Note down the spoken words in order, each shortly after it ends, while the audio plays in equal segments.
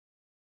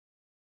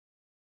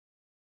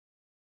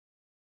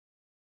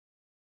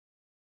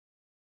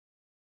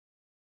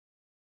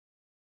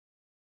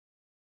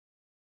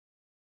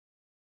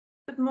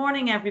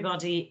morning,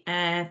 everybody.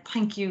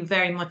 Thank you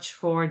very much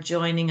for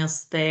joining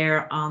us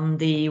there on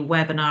the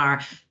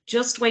webinar.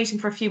 Just waiting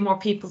for a few more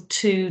people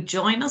to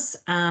join us,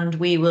 and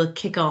we will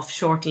kick off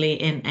shortly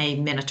in a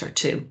minute or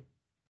two.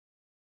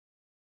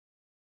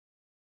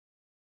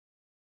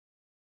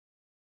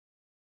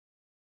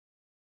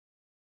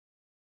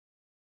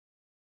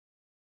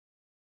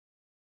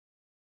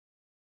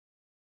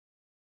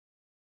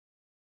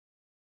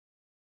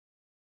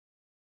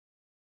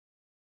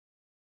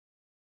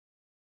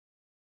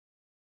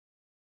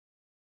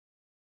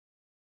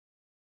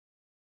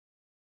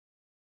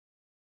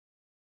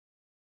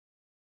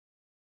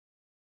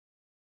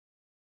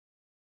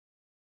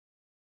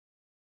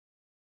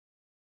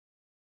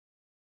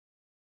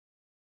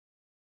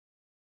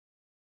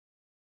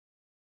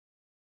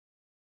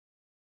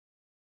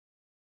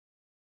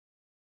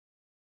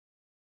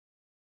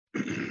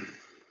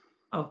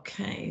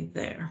 Okay,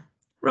 there.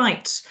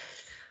 Right.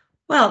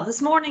 Well, this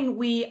morning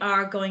we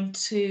are going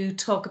to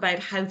talk about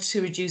how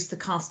to reduce the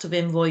cost of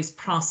invoice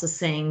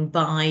processing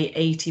by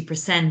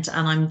 80%.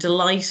 And I'm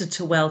delighted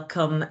to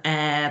welcome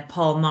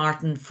Paul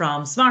Martin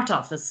from Smart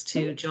Office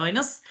to join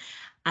us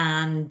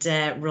and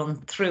run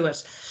through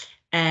it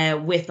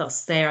with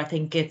us there. I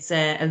think it's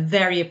a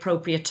very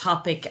appropriate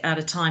topic at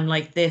a time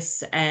like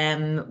this.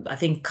 I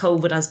think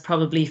COVID has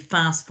probably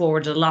fast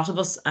forwarded a lot of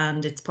us,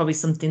 and it's probably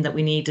something that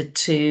we needed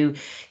to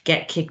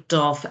get kicked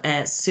off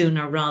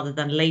sooner rather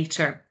than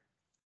later.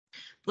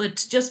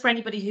 But just for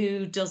anybody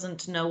who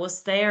doesn't know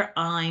us there,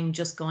 I'm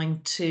just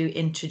going to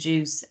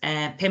introduce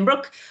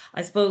Pimbrook.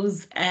 I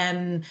suppose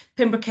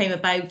Pimbrook came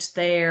about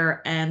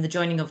there and the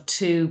joining of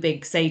two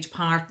big Sage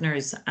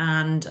partners.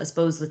 And I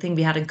suppose the thing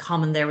we had in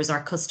common there was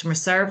our customer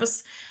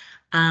service.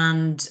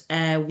 And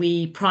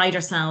we pride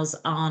ourselves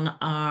on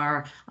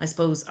our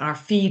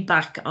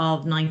feedback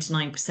of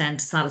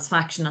 99%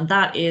 satisfaction. And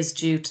that is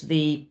due to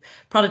the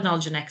product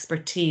knowledge and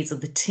expertise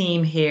of the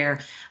team here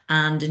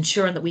and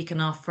ensuring that we can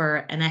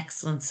offer an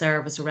excellent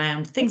service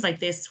around things like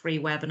this, free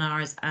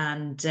webinars.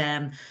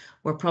 And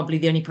we're probably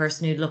the only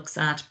person who looks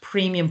at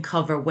premium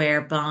cover,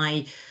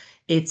 whereby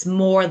it's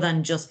more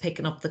than just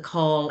picking up the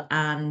call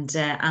and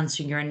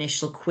answering your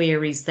initial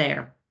queries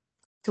there.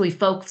 So we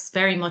focus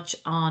very much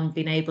on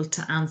being able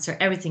to answer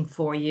everything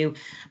for you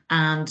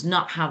and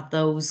not have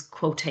those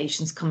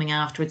quotations coming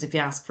afterwards if you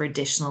ask for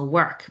additional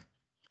work.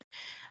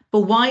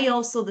 But why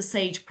also the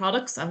Sage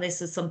products, and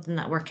this is something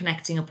that we're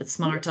connecting up with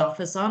Smart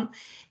Office on,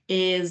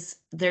 is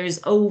there's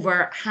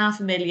over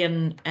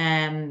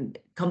 500,000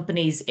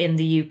 companies in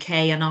the UK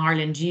and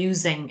Ireland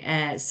using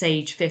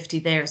Sage 50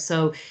 there.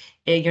 So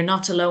you're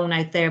not alone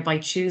out there by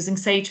choosing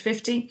Sage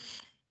 50.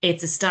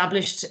 It's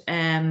established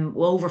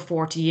over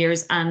 40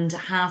 years, and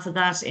half of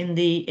that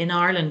in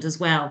Ireland as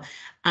well.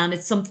 And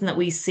it's something that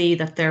we see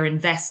that they're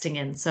investing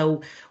in.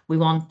 So we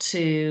want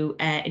to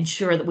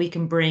ensure that we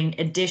can bring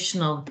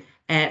additional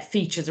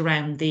features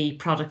around the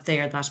product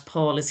there that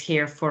Paul is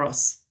here for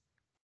us.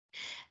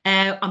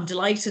 I'm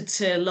delighted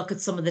to look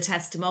at some of the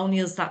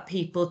testimonials that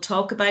people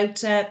talk about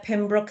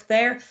Pimbrook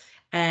there,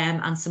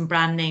 and some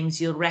brand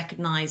names you'll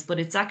recognise, but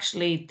it's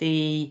actually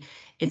the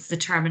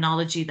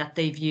terminology that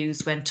they've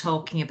used when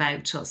talking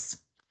about us.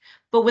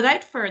 But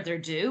without further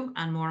ado,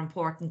 and more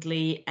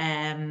importantly,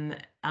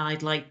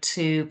 I'd like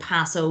to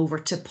pass over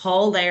to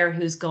Paul there,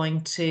 who's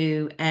going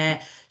to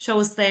show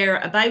us there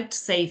about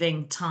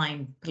saving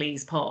time.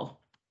 Please, Paul.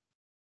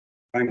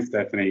 Thanks,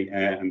 Stephanie,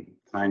 and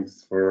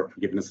thanks for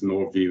giving us an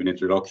overview and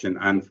introduction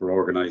and for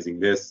organising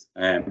this.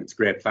 It's a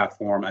great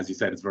platform. As you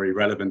said, it's very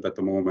relevant at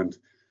the moment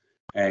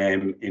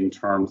in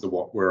terms of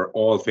what we're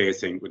all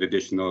facing with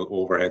additional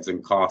overheads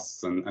and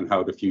costs and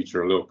how the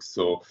future looks.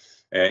 So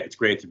it's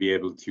great to be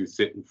able to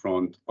sit in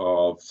front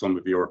of some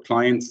of your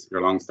clients,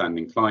 your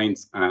long-standing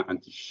clients,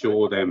 and to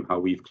show them how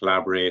we've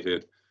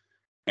collaborated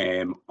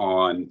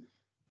on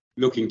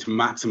looking to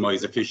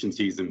maximise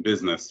efficiencies in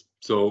business.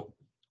 So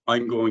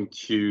I'm going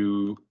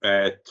to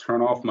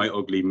turn off my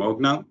ugly mug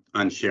now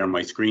and share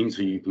my screen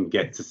so you can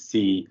get to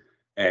see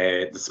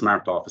the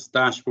Smart Office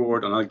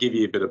dashboard, and I'll give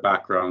you a bit of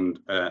background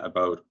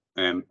about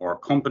our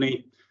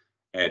company,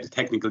 the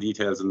technical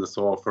details in the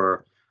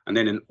software, and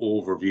then an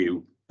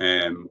overview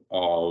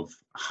of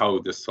how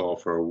the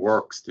software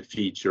works, the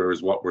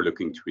features, what we're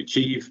looking to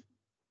achieve.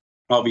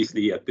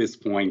 Obviously, at this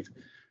point,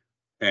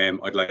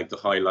 I'd like to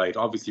highlight,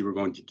 obviously, we're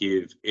going to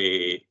give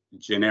a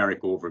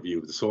generic overview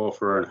of the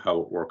software and how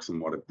it works and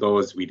what it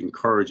does. We'd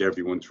encourage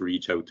everyone to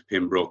reach out to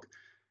Pimbrook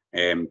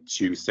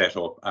to set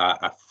up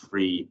a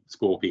free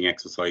scoping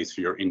exercise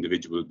for your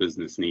individual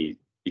business need,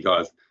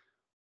 because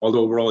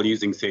although we're all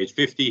using Sage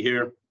 50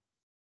 here,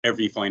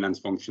 every finance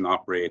function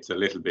operates a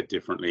little bit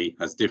differently,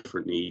 has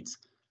different needs,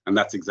 and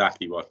that's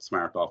exactly what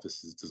Smart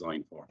Office is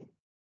designed for.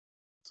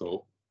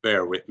 So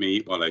bear with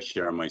me while I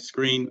share my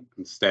screen,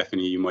 and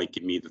Stephanie, you might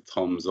give me the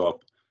thumbs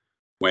up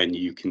when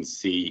you can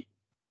see.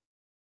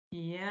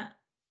 Yeah.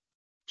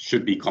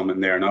 Should be coming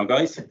there now,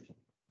 guys.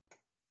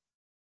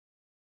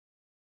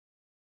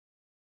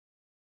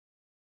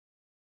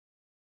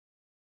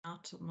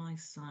 Not on my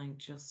side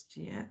just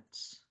yet.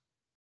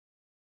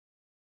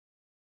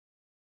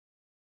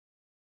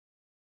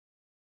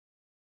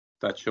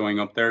 That showing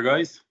up there,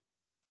 guys?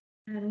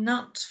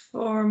 Not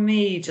for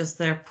me, just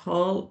there,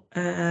 Paul.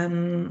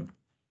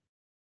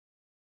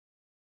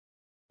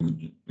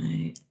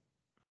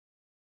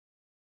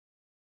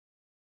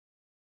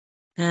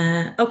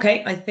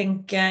 Okay, I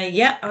think,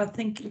 yeah, I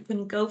think you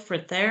can go for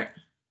it there.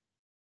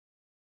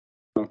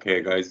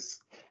 Okay, guys.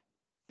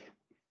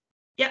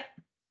 Yeah.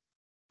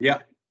 Yeah.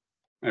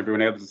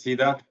 Everyone able to see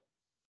that?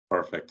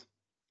 Perfect.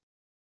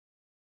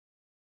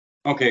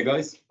 Okay,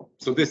 guys.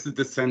 So this is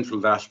the central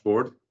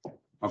dashboard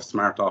of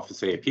Smart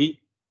Office AP.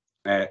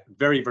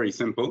 Very, very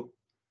simple.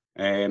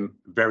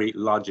 Very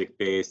logic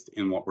based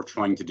in what we're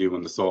trying to do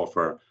in the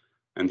software.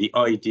 And the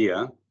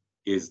idea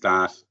is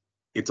that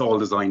it's all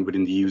designed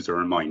within the user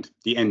in mind,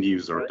 the end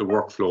user, the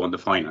workflow, and the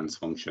finance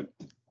function.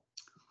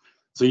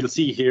 So you'll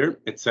see here,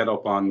 it's set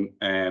up on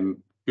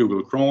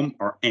Google Chrome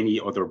or any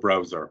other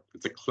browser.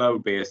 It's a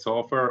cloud-based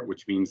software,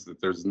 which means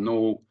that there's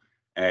no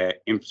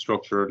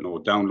infrastructure, no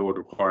download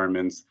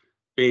requirements.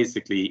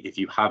 Basically, if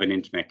you have an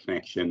internet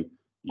connection,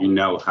 you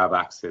now have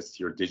access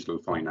to your digital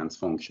finance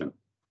function.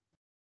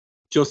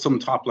 Just some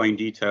top line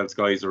details,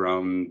 guys,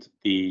 around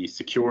the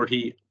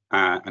security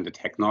and the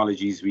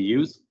technologies we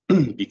use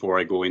before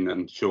I go in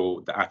and show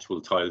the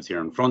actual tiles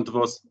here in front of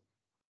us.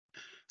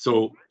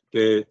 So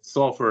the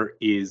software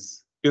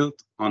is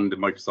built on the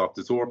Microsoft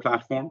Azure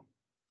platform.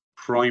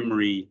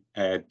 Primary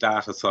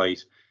data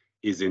site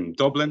is in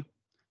Dublin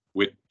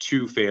with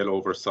 2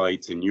 failover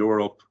sites in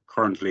Europe.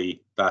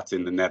 Currently, that's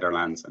in the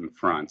Netherlands and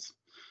France.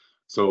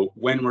 So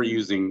when we're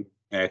using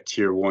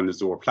Tier 1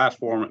 Azure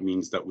platform, it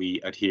means that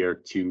we adhere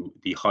to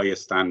the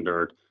highest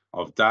standard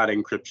of data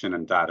encryption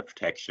and data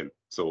protection.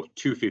 So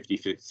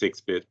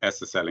 256-bit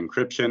SSL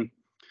encryption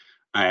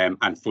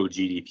and full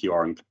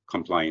GDPR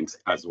compliance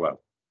as well.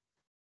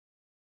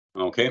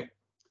 Okay,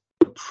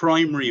 the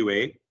primary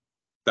way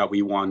that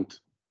we want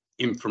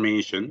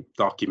information,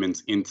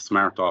 documents into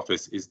Smart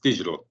Office is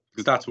digital,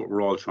 because that's what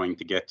we're all trying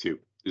to get to,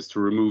 is to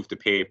remove the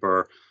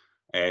paper,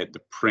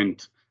 the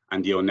print,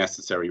 and the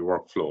unnecessary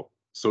workflow.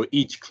 So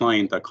each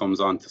client that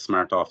comes onto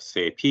Smart Office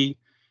AP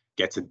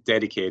gets a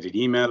dedicated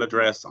email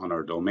address on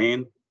our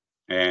domain.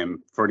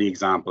 For the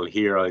example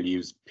here, I'll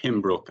use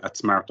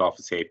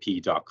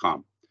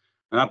pimbrook@smartofficeap.com.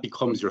 And that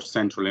becomes your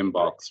central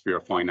inbox for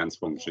your finance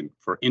function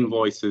for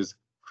invoices,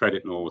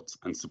 credit notes,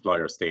 and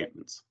supplier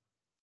statements.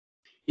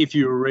 If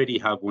you already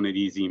have one of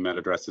these email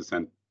addresses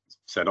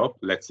set up,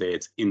 let's say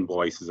it's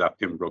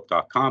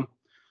invoices@pimbrook.com,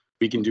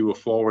 we can do a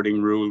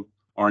forwarding rule,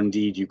 or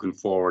indeed you can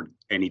forward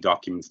any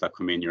documents that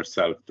come in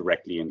yourself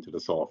directly into the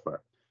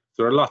software.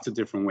 So there are lots of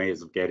different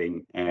ways of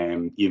getting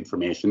the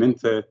information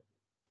into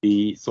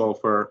the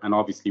software, and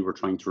obviously we're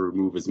trying to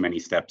remove as many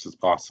steps as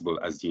possible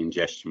as the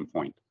ingestion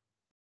point.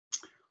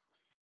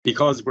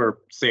 Because we're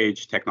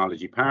Sage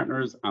technology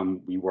partners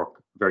and we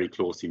work very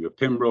closely with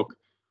Pimbrook,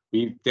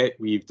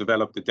 we've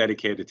developed a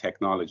dedicated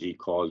technology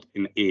called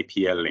an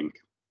APL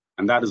link,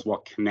 and that is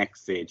what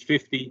connects Sage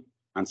 50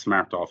 and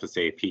Smart Office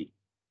AP.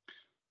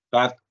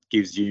 That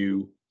gives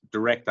you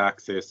direct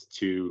access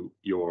to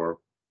your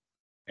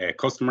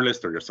customer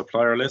list or your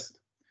supplier list,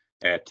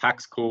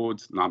 tax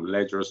codes,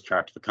 non-ledgers,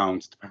 chart of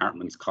accounts,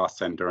 departments, cost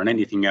center, and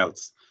anything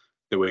else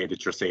the way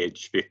that your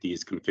Sage 50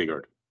 is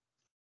configured.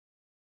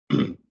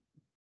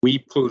 We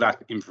pull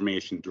that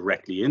information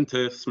directly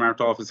into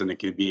Smart Office, and it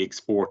can be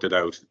exported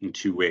out in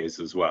 2 ways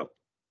as well.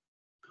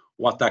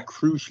 What that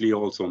crucially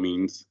also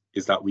means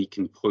is that we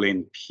can pull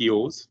in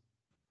POs,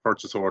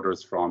 purchase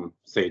orders from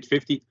Sage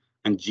 50,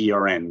 and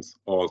GRNs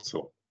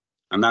also.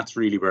 And that's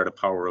really where the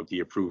power of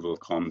the approval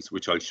comes,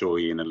 which I'll show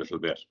you in a little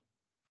bit.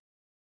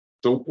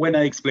 So when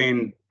I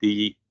explain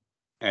the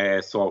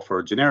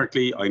software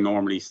generically, I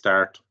normally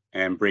start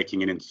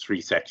breaking it into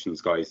 3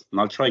 sections, guys. And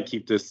I'll try to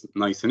keep this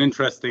nice and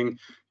interesting,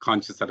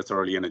 conscious that it's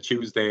early on a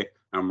Tuesday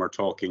and we're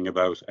talking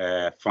about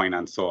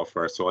finance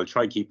software. So I'll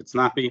try to keep it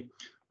snappy,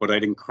 but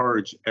I'd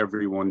encourage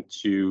everyone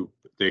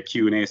the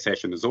Q&A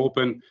session is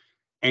open.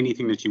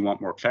 Anything that you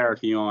want more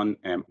clarity on,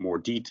 more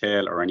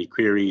detail, or any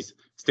queries,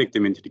 stick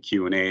them into the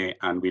Q&A,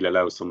 and we'll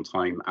allow some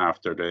time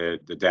after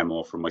the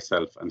demo for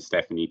myself and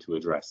Stephanie to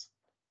address.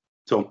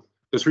 So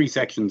the 3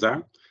 sections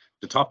are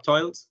the top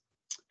tiles,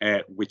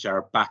 which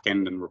are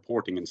back-end and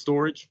reporting and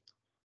storage.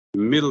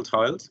 Middle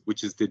tiles,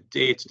 which is the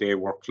day-to-day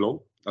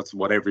workflow. That's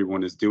what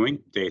everyone is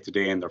doing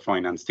day-to-day in their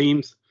finance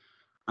teams.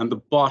 And the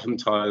bottom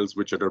tiles,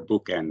 which are their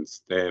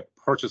bookends, the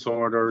purchase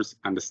orders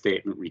and the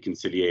statement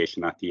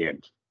reconciliation at the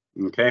end.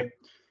 Okay,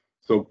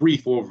 so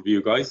brief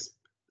overview, guys.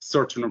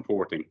 Search and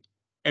reporting.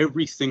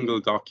 Every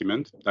single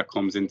document that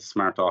comes into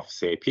Smart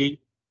Office AP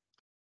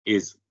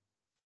is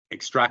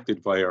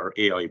extracted via our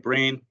AI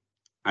brain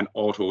and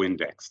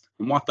auto-indexed.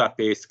 And what that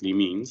basically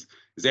means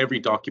is every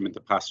document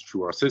that passes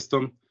through our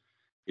system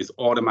is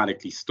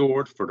automatically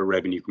stored for the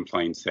revenue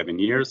compliant 7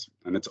 years,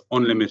 and it's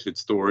unlimited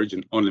storage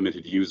and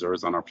unlimited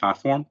users on our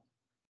platform.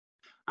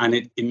 And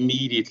it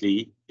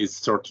immediately is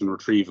search and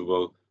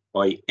retrievable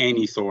by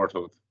any sort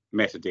of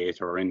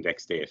metadata or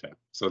index data.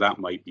 So that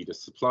might be the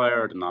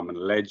supplier, the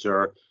nominal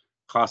ledger,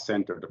 cost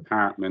center,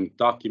 department,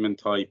 document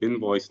type,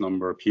 invoice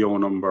number, PO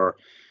number,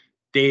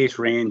 date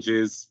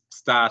ranges,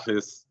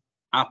 status,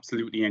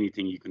 absolutely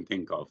anything you can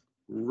think of,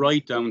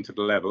 right down to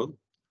the level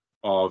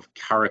of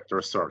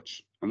character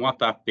search. And what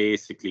that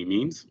basically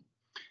means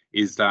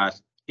is that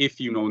if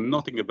you know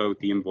nothing about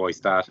the invoice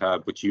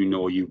data, but you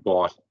know you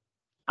bought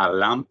a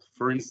lamp,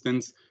 for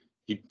instance,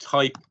 you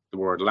type the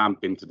word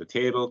lamp into the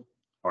table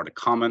or the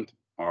comment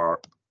or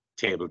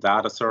table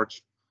data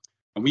search,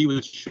 and we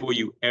will show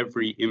you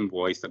every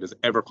invoice that has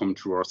ever come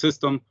through our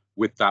system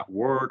with that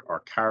word or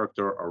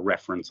character or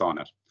reference on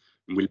it.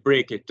 And we'll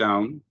break it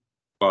down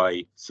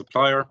by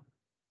supplier,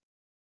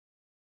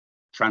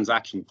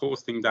 transaction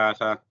posting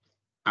data,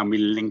 and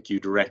we'll link you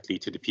directly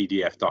to the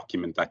PDF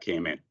document that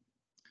came in.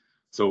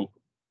 So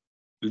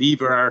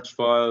lever arch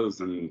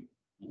files and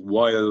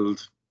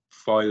wild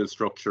file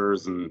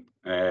structures and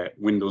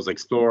Windows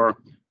Explorer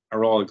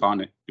are all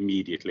gone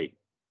immediately.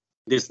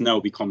 This now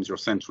becomes your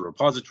central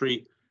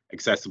repository,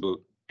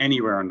 accessible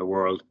anywhere in the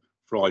world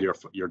for all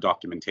your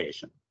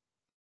documentation.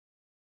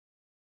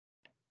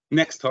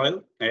 Next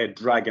tile,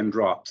 drag and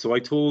drop. So I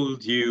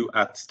told you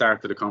at the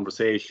start of the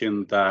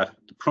conversation that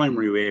the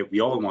primary way we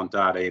all want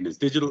data in is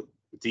digital.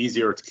 It's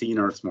easier, it's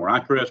cleaner, it's more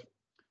accurate.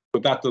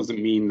 But that doesn't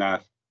mean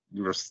that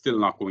you're still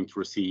not going to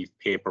receive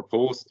paper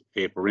post,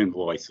 paper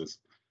invoices.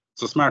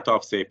 So Smart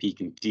Office AP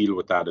can deal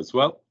with that as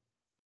well.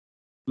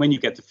 When you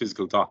get the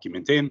physical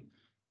document in,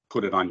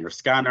 put it on your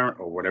scanner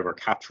or whatever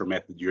capture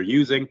method you're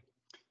using,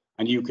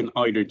 and you can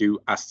either do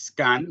a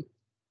scan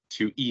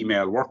to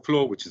email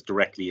workflow, which is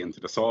directly into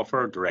the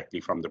software,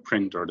 directly from the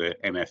print or the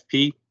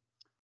MFP,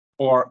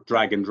 or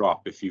drag and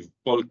drop. If you've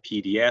bulk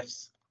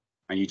PDFs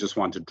and you just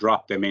want to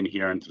drop them in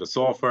here into the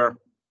software,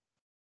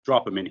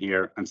 drop them in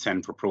here and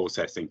send for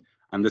processing,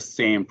 and the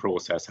same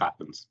process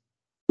happens.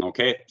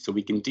 Okay, so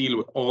we can deal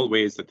with all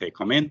ways that they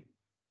come in.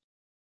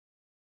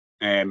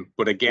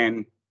 But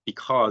again,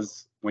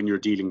 because when you're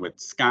dealing with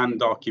scanned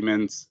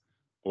documents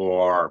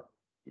or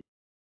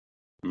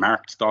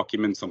marked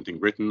documents, something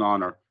written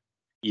on, or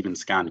even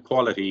scanned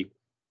quality,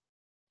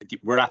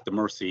 we're at the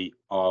mercy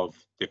of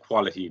the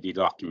quality of the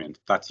document.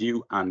 That's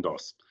you and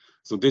us.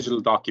 So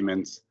digital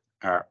documents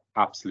are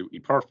absolutely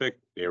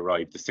perfect. They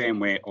arrive the same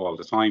way all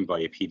the time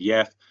via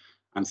PDF,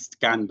 and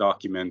scanned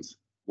documents,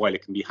 while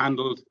it can be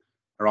handled,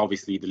 are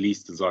obviously the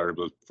least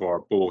desirable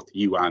for both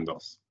you and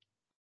us.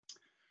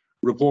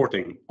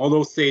 Reporting.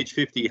 Although Sage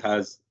 50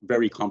 has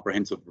very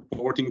comprehensive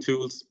reporting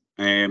tools,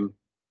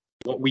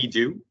 what we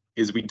do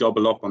is we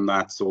double up on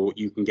that so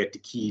you can get the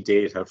key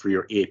data for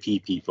your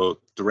AP people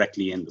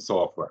directly in the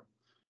software.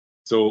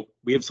 So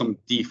we have some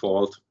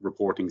default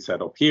reporting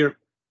set up here.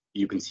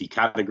 You can see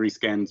category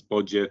scans,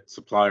 budget,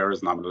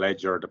 suppliers, nominal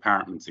ledger,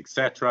 departments,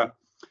 etc.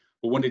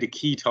 But one of the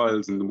key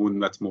tiles and the one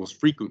that's most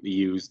frequently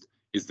used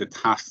is the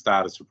task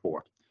status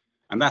report.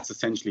 And that's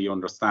essentially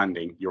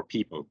understanding your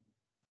people.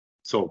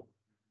 So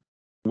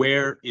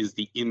where is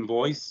the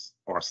invoice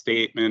or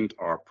statement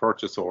or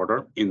purchase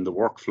order in the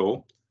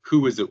workflow?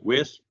 Who is it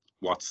with?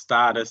 What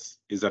status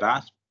is it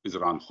at? Is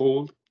it on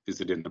hold?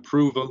 Is it in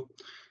approval?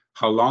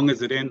 How long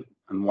is it in?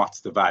 And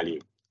what's the value?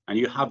 And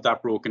you have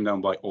that broken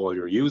down by all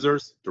your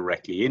users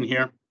directly in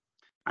here.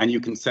 And you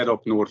can set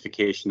up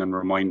notification and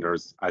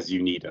reminders as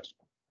you need it.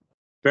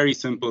 Very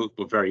simple,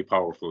 but very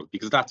powerful,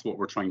 because that's what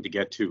we're trying to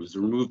get to, is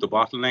remove the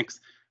bottlenecks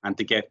and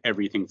to get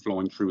everything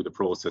flowing through the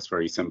process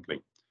very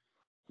simply.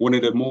 One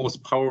of the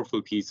most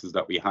powerful pieces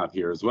that we have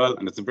here as well,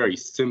 and it's a very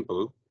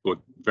simple but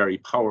very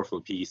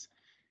powerful piece,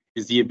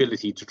 is the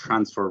ability to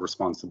transfer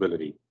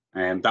responsibility.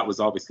 And that was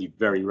obviously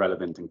very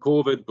relevant in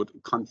COVID, but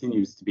it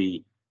continues to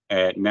be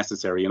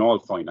necessary in all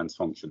finance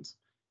functions.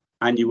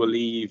 Annual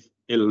leave,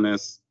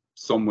 illness,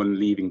 someone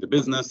leaving the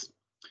business,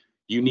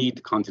 you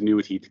need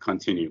continuity to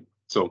continue.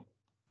 So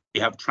we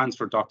have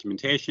transfer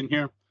documentation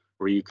here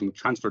where you can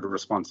transfer the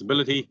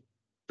responsibility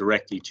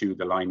directly to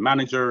the line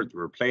manager, the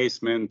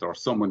replacement, or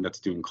someone that's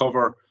doing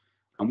cover.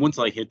 And once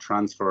I hit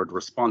transfer, the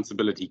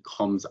responsibility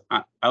comes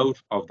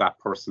out of that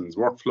person's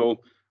workflow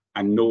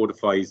and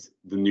notifies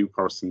the new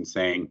person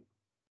saying,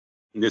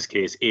 in this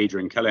case,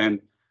 Adrian Callahan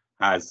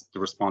has the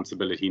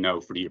responsibility now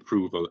for the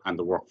approval and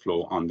the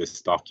workflow on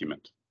this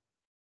document.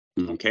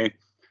 Okay,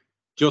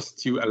 just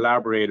to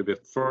elaborate a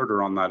bit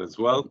further on that as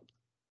well,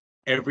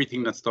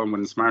 everything that's done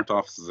within Smart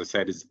Office, as I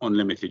said, is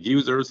unlimited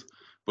users,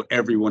 but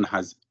everyone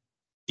has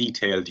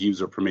detailed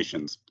user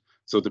permissions.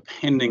 So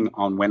depending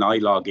on when I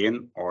log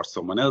in or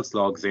someone else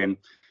logs in,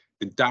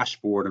 the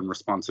dashboard and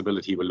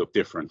responsibility will look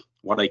different.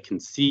 What I can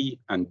see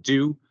and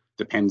do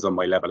depends on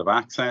my level of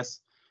access,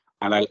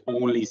 and I'll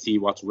only see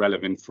what's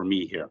relevant for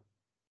me here.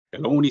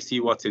 I'll only see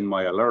what's in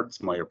my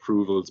alerts, my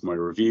approvals, my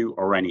review,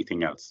 or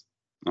anything else.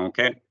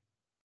 Okay.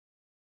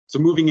 So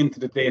moving into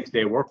the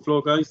day-to-day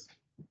workflow, guys,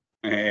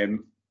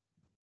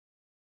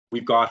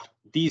 we've got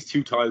these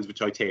two tiles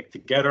which I take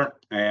together,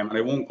 and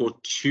I won't go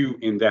too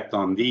in depth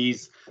on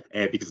these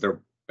because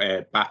they're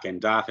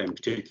back-end data, and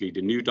particularly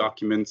the new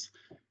documents,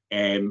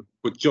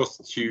 but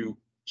just to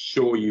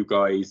show you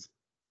guys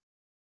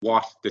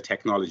what the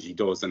technology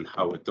does and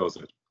how it does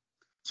it.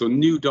 So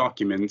new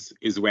documents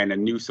is when a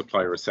new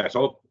supplier is set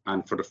up,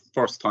 and for the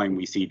first time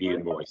we see the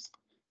invoice.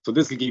 So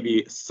this will give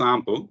you a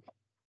sample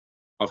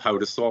of how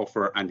the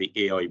software and the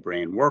AI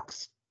brain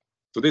works.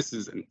 So this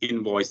is an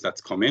invoice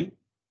that's come in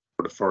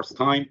for the first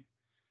time.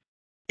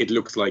 It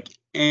looks like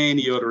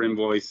any other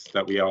invoice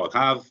that we all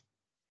have,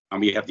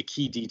 and we have the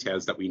key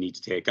details that we need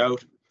to take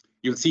out.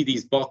 You'll see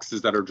these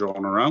boxes that are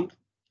drawn around.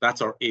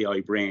 That's our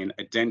AI brain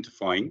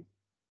identifying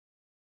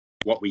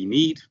what we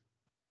need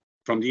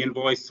from the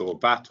invoice. So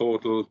VAT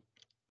total,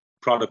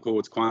 product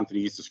codes,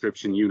 quantities,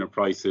 description, unit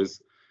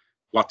prices,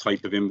 what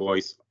type of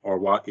invoice, or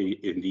what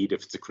indeed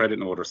if it's a credit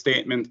note or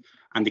statement,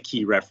 and the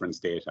key reference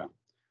data.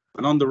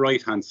 And on the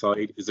right hand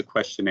side is a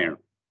questionnaire,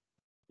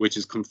 which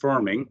is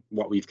confirming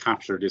what we've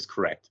captured is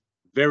correct.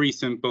 Very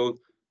simple,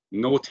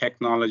 no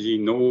technology,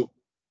 no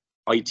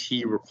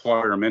IT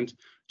requirement,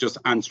 just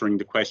answering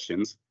the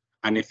questions.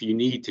 And if you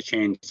need to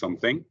change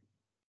something,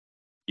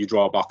 you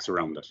draw a box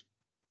around it.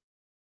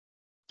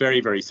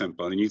 Very, very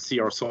simple. And you see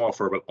our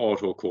software will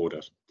auto code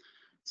it.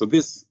 So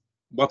this,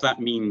 what that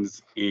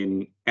means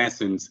in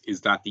essence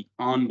is that the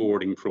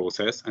onboarding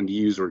process and the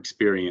user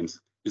experience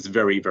is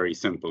very, very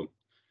simple.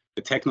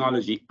 The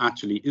technology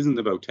actually isn't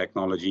about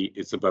technology,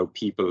 it's about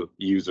people,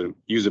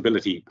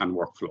 usability and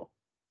workflow.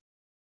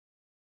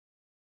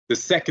 The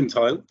second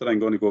tile that I'm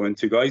going to go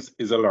into, guys,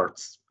 is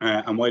alerts.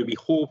 And while we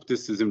hope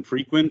this is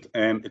infrequent,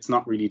 it's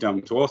not really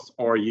down to us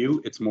or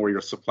you, it's more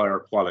your supplier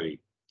quality.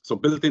 So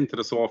built into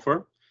the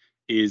software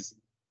is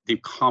the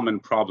common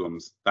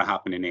problems that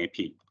happen in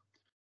AP.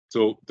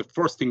 So the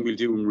first thing we'll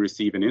do when we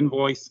receive an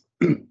invoice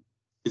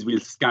is we'll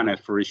scan it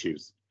for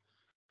issues.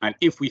 And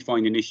if we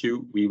find an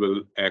issue, we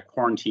will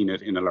quarantine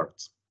it in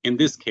alerts. In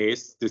this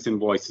case, this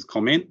invoice has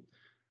come in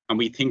and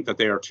we think that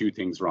there are two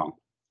things wrong.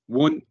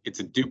 One,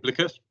 it's a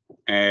duplicate.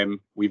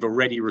 We've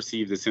already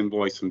received this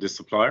invoice from this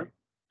supplier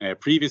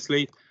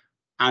previously,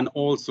 and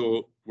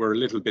also we're a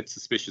little bit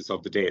suspicious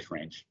of the date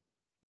range.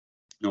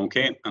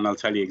 Okay, and I'll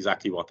tell you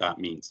exactly what that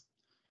means.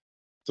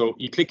 So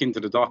you click into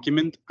the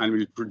document and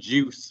we'll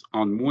produce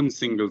on one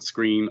single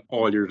screen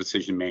all your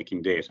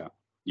decision-making data.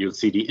 You'll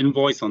see the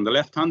invoice on the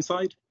left-hand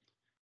side.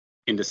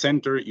 In the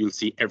center, you'll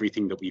see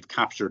everything that we've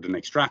captured and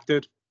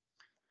extracted.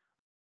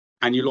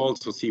 And you'll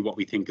also see what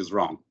we think is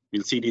wrong.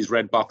 You'll see these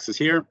red boxes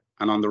here.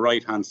 And on the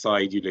right-hand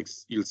side,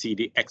 you'll see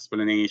the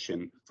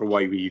explanation for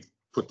why we've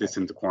put this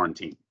into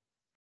quarantine.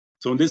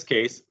 So in this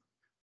case,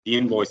 the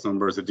invoice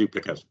number is a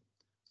duplicate.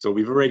 So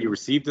we've already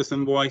received this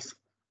invoice,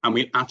 and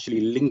we'll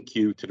actually link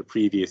you to the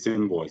previous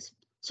invoice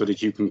so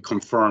that you can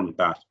confirm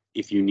that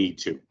if you need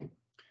to.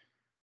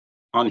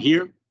 On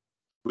here,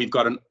 we've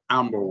got an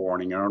amber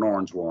warning or an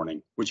orange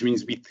warning, which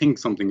means we think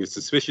something is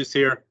suspicious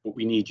here, but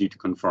we need you to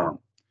confirm.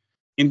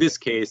 In this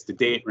case, the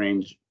date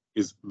range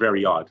is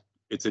very odd.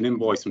 It's an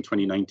invoice from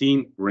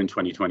 2019, we're in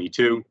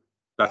 2022.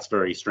 That's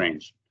very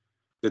strange.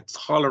 The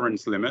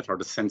tolerance limit or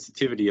the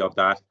sensitivity of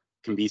that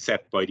can be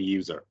set by the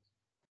user.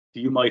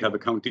 So you might have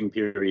accounting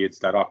periods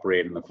that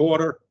operate in a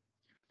quarter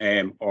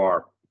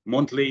or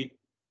monthly,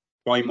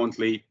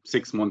 bi-monthly,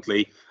 6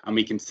 monthly, and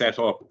we can set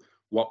up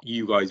what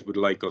you guys would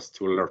like us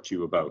to alert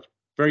you about.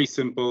 Very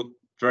simple,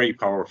 very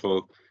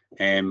powerful,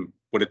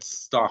 but it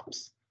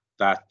stops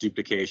that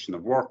duplication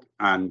of work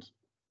and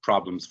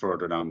problems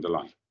further down the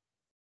line.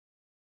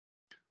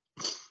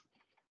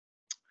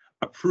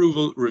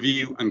 Approval,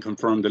 review, and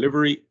confirm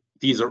delivery.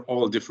 These are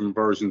all different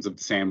versions of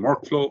the same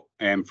workflow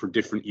for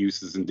different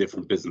uses in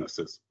different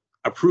businesses.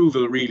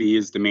 Approval really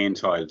is the main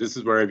tile. This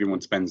is where everyone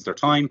spends their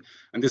time,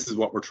 and this is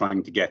what we're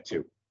trying to get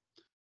to.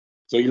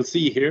 So you'll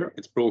see here,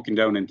 it's broken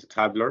down into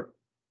tabular,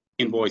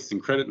 invoice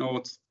and credit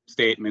notes,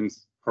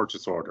 statements,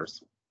 purchase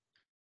orders.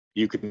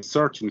 You can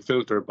search and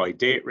filter by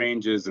date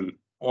ranges and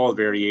all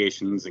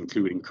variations,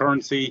 including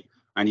currency,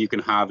 and you can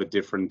have a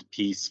different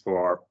piece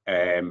for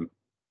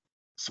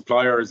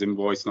suppliers,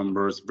 invoice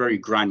numbers, very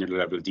granular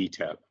level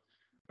detail.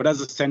 But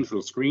as a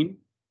central screen,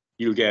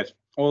 you'll get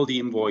all the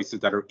invoices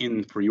that are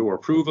in for your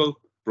approval,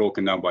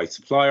 broken down by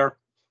supplier,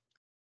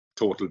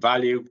 total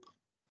value,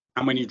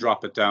 and when you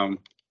drop it down,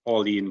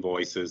 all the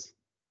invoices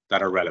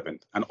that are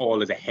relevant and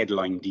all of the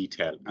headline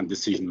detail and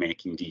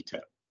decision-making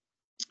detail.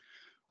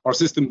 Our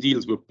system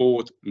deals with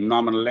both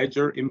nominal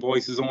ledger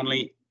invoices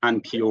only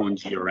and PO and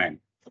GRN.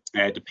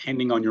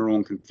 Depending on your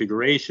own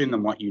configuration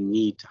and what you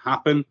need to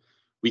happen,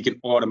 we can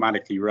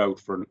automatically route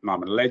for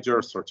nominal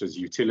ledger, such as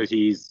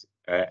utilities,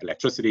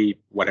 electricity,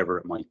 whatever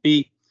it might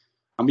be.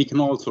 And we can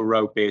also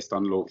route based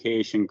on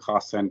location,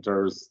 cost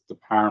centers,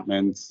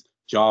 departments,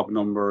 job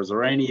numbers,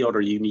 or any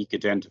other unique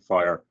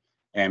identifier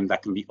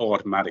that can be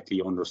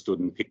automatically understood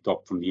and picked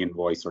up from the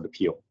invoice or the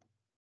PO.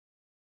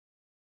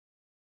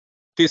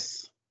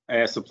 This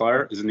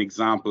supplier is an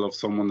example of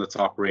someone that's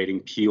operating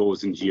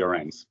POs and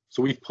GRNs.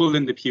 So we've pulled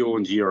in the PO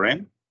and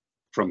GRN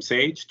from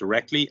Sage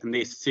directly, and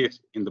they sit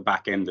in the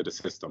back end of the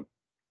system.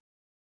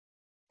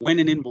 When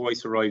an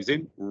invoice arrives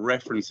in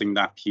referencing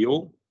that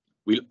PO,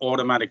 we'll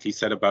automatically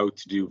set about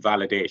to do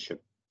validation.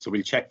 So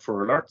we'll check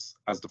for alerts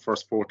as the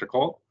first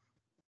protocol,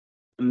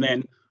 and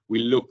then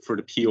we'll look for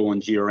the PO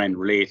and GRN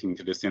relating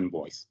to this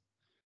invoice.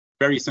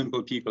 Very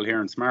simple, people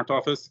here in Smart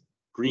Office.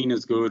 Green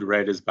is good,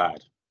 red is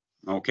bad.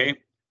 Okay,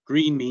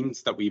 Green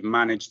means that we've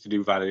managed to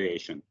do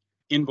validation.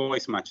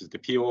 Invoice matches the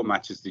PO,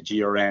 matches the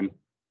GRN,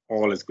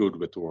 all is good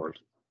with the world.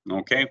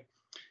 Okay,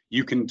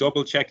 you can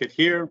double check it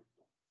here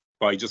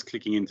by just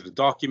clicking into the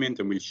document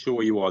and we'll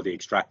show you all the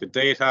extracted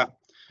data.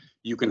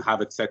 You can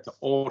have it set to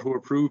auto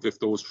approve if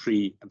those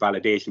 3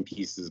 validation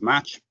pieces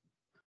match,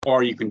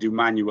 or you can do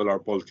manual or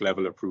bulk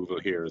level approval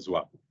here as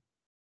well.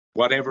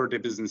 Whatever the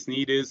business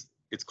need is,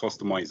 it's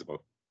customizable.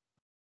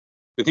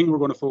 The thing we're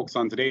going to focus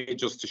on today,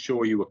 just to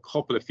show you a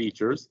couple of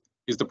features,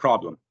 is the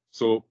problem.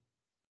 So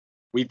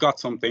we've got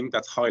something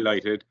that's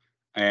highlighted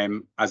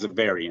as a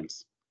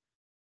variance.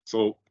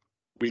 So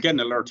we'll get an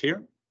alert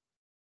here,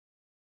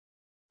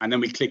 and then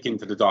we click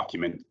into the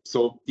document.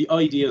 So the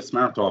idea of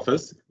Smart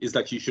Office is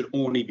that you should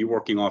only be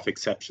working off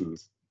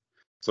exceptions.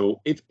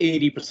 So if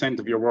 80%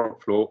 of your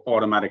workflow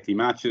automatically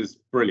matches,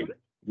 brilliant.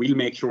 We'll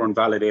make sure and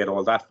validate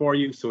all that for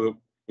you. So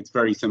it's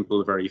very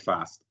simple, very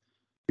fast.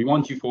 We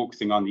want you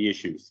focusing on the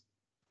issues.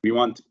 We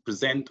want to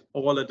present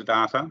all of the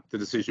data, the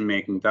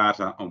decision-making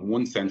data, on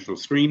one central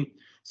screen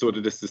so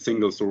that it's the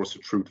single source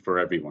of truth for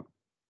everyone.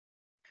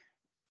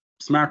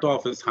 Smart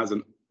Office has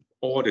an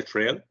audit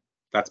trail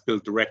that's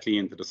built directly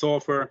into the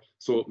software.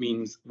 So it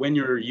means when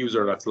you're a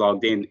user that's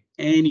logged in,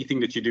 anything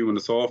that you do in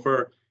the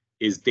software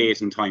is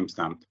date and time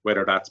stamped,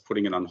 whether that's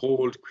putting it on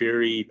hold,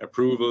 query,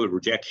 approval,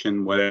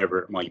 rejection, whatever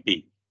it might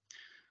be.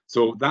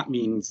 So that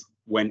means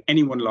when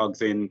anyone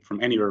logs in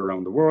from anywhere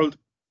around the world,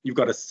 you've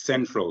got a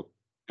central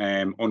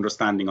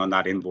understanding on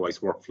that invoice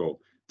workflow.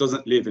 It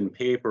doesn't live in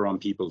paper on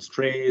people's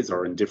trays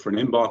or in different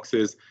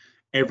inboxes.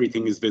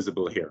 Everything is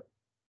visible here.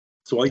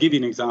 So I'll give you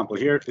an example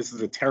here. This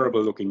is a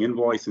terrible looking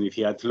invoice, and if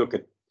you had to look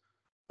at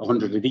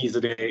 100 of these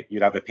a day,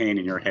 you'd have a pain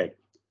in your head.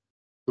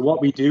 So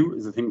what we do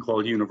is a thing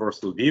called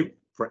universal view.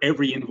 For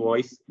every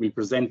invoice, we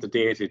present the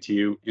data to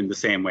you in the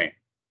same way.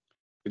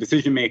 The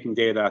decision-making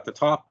data at the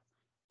top,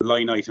 the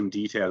line item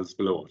details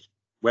below it.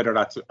 Whether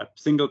that's a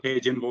single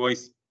page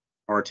invoice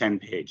or a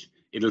 10-page,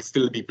 it'll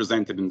still be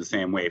presented in the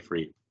same way for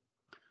you.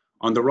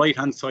 On the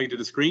right-hand side of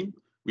the screen,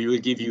 we will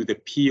give you the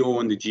PO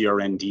and the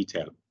GRN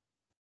detail.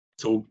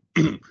 So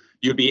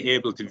you'll be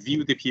able to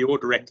view the PO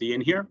directly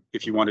in here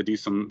if you want to do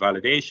some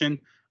validation,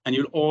 and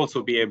you'll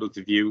also be able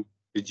to view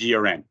the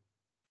GRN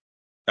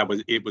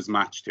that it was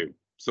matched to.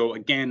 So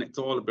again, it's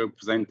all about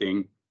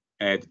presenting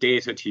the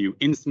data to you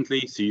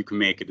instantly so you can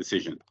make a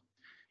decision.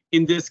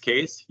 In this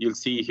case, you'll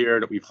see here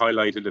that we've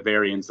highlighted a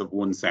variance of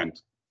 1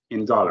 cent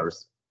in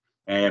dollars,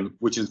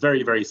 which is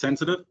very, very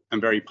sensitive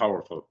and very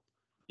powerful.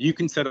 You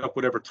can set up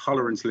whatever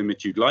tolerance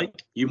limit you'd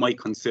like. You might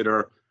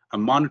consider a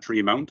monetary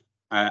amount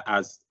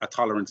as a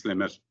tolerance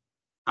limit,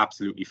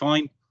 absolutely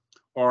fine,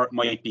 or it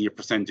might be a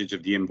percentage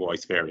of the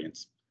invoice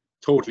variance.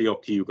 Totally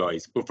up to you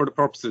guys. But for the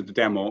purpose of the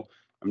demo,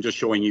 I'm just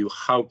showing you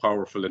how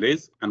powerful it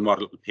is and what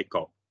it will pick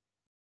up.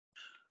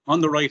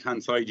 On the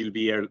right-hand side, you'll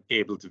be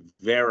able to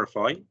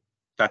verify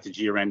that the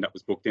GRN that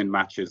was booked in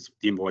matches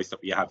the invoice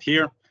that we have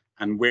here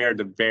and where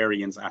the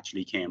variance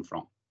actually came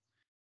from.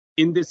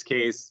 In this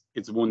case,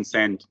 it's 1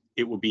 cent,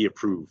 it will be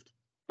approved,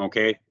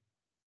 okay?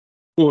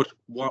 But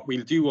what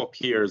we'll do up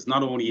here is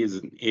not only is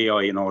it an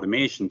AI and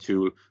automation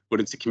tool,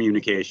 but it's a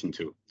communication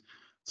tool.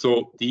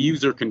 So the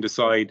user can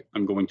decide,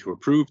 I'm going to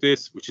approve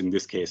this, which in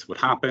this case would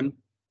happen.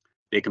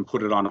 They can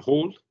put it on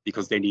hold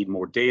because they need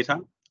more data,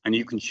 and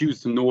you can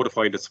choose to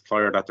notify the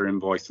supplier that their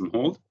invoice is on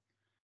hold.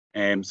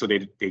 So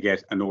they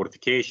get a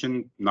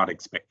notification, not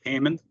expect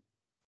payment.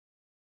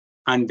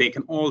 And they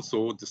can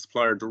also, the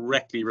supplier,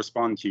 directly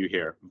respond to you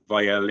here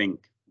via a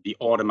link, the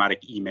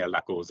automatic email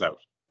that goes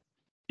out.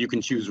 You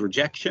can choose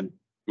rejection,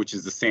 which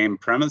is the same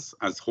premise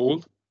as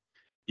hold.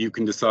 You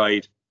can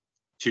decide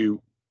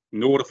to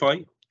notify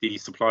the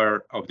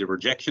supplier of the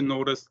rejection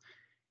notice.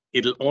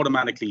 It'll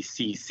automatically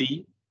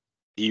CC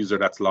the user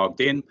that's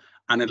logged in,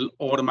 and it'll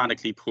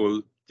automatically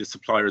pull the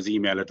supplier's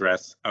email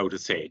address out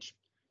of Sage.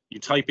 You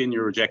type in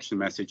your rejection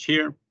message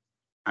here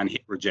and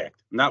hit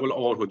reject, and that will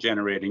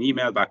auto-generate an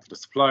email back to the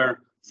supplier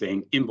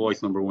saying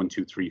invoice number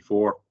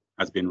 1234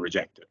 has been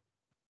rejected.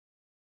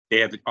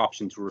 They have the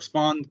option to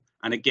respond,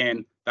 and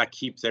again, that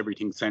keeps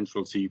everything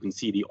central so you can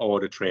see the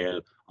audit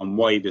trail on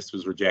why this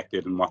was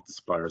rejected and what the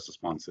supplier's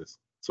response is.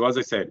 So as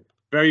I said,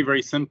 very,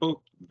 very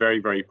simple, very,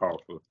 very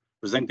powerful,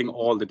 presenting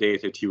all the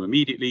data to you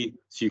immediately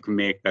so you can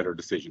make better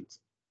decisions.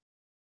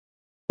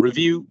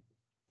 Review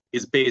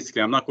is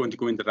basically, I'm not going to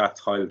go into that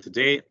tile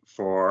today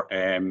for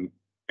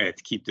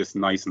to keep this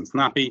nice and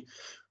snappy,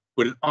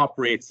 but it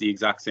operates the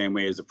exact same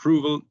way as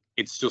approval.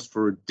 It's just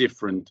for a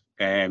different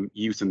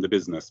use in the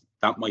business.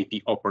 That might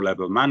be upper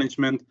level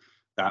management,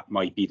 that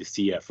might be the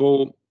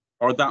CFO,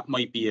 or that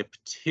might be a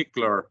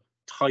particular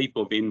type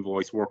of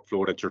invoice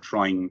workflow that you're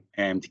trying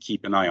to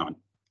keep an eye on.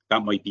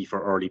 That might be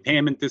for early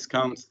payment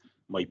discounts,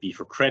 might be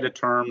for credit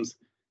terms,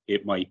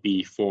 it might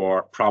be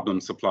for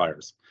problem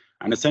suppliers.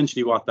 And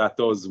essentially what that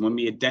does is when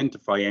we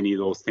identify any of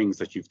those things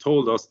that you've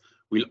told us,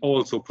 we'll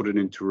also put it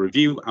into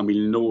review and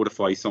we'll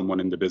notify someone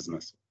in the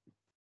business.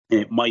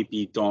 It might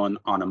be done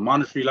on a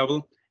monetary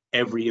level.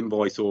 Every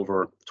invoice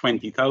over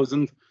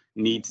 20,000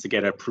 needs to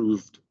get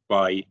approved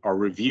by or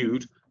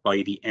reviewed by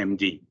the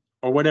MD.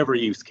 or whatever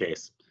use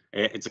case.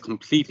 It's a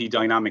completely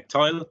dynamic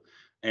tile,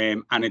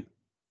 and it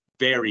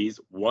varies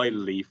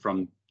wildly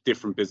from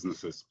different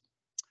businesses.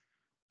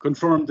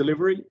 Confirm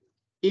delivery.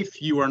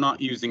 If you are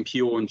not using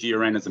PO and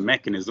GRN as a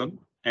mechanism,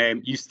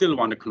 you still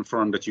want to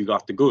confirm that you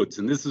got the goods,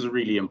 and this is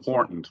really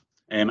important,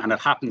 and it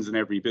happens in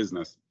every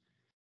business.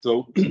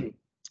 So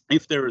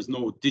if there is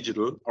no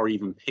digital or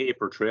even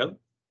paper trail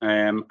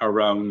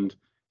around,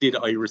 did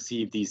I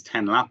receive these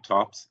 10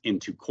 laptops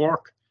into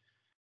Cork,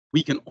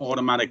 we can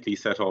automatically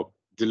set up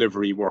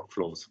delivery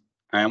workflows.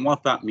 And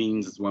what that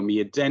means is when we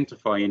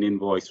identify an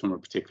invoice from a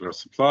particular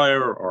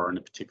supplier or in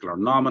a particular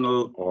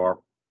nominal or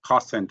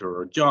cost center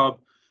or job,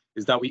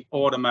 is that we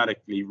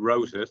automatically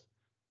route it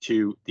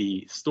to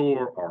the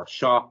store or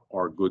shop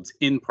or goods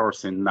in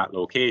person in that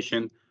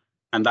location.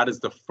 And that is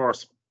the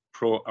first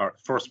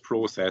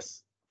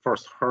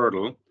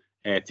hurdle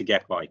to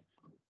get by,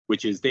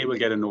 which is they will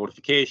get a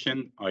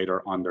notification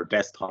either on their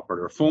desktop or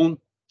their phone.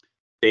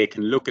 They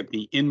can look at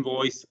the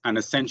invoice and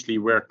essentially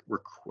we're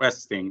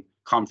requesting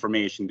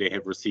confirmation they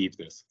have received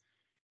this.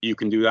 You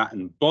can do that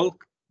in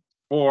bulk,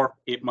 or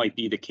it might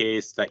be the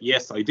case that,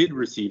 yes, I did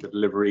receive a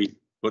delivery,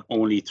 but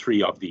only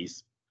 3 of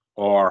these,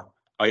 or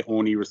I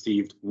only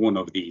received 1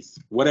 of these,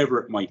 whatever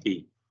it might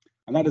be.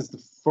 And that is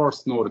the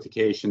first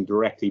notification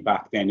directly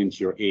back then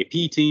into your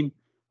AP team,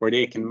 where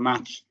they can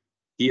match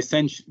the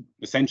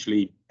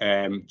essentially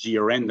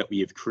GRN that we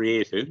have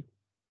created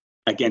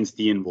against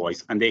the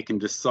invoice, and they can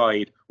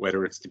decide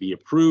whether it's to be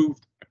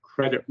approved, a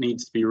credit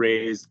needs to be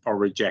raised, or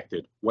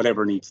rejected,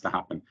 whatever needs to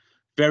happen.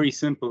 Very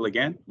simple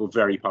again, but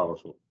very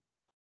powerful.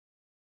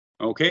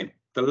 Okay,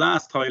 the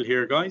last tile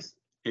here, guys,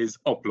 is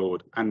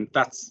upload, and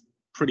that's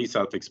pretty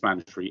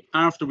self-explanatory.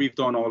 After we've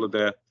done all of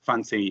the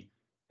fancy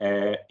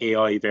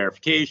AI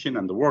verification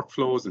and the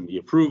workflows and the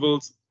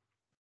approvals,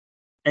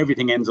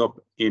 everything ends up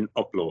in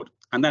upload,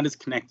 and that is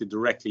connected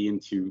directly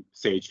into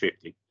Sage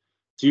 50.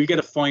 So you get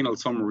a final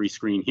summary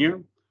screen here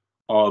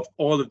of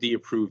all of the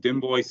approved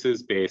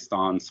invoices based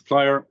on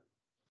supplier,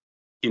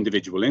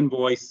 individual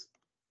invoice,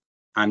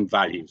 and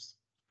values.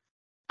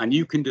 And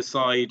you can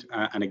decide,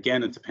 and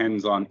again, it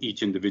depends on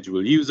each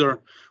individual user,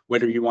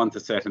 whether you want to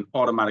set an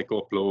automatic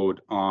upload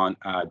on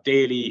a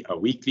daily, a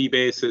weekly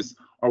basis,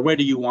 or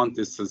whether you want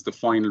this as the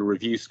final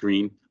review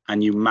screen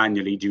and you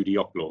manually do the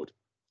upload.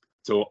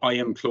 So I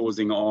am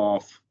closing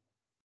off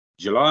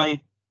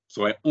July,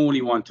 so I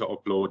only want to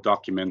upload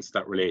documents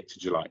that relate to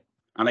July.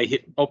 And I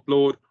hit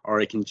upload, or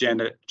I can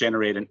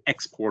generate an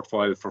export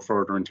file for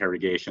further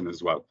interrogation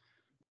as well.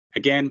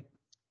 Again,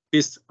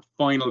 this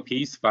final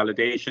piece,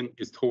 validation,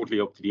 is totally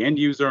up to the end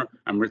user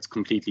and it's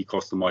completely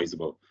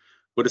customizable.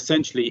 But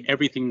essentially,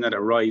 everything that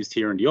arrives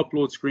here in the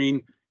upload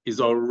screen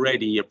is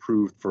already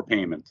approved for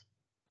payment.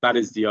 That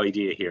is the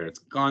idea here. It's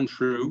gone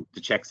through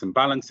the checks and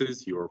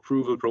balances, your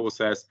approval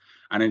process,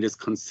 and it is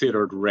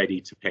considered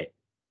ready to pay.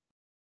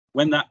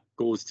 When that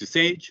goes to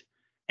Sage,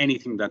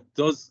 anything that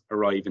does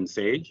arrive in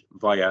Sage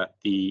via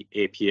the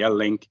APL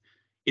link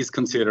is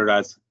considered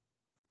as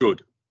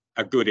good,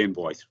 a good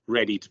invoice,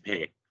 ready to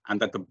pay, and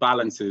that the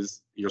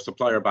balances, your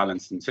supplier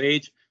balance in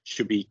Sage,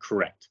 should be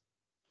correct.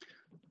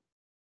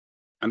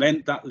 And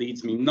then that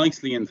leads me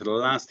nicely into the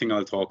last thing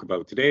I'll talk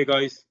about today,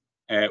 guys,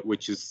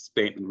 which is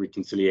statement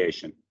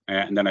reconciliation.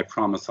 And then I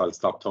promise I'll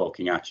stop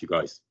talking at you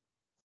guys.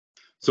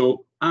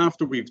 So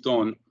after we've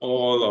done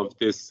all of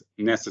this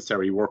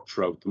necessary work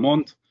throughout the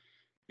month,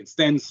 it's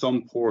then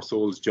some poor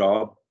soul's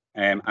job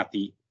at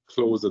the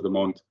close of the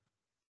month,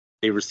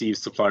 they receive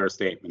supplier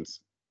statements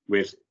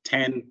with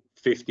 10,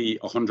 50,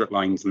 100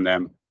 lines in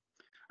them.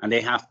 And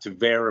they have to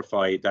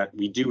verify that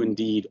we do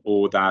indeed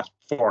owe that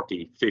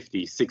 40,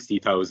 50,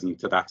 60,000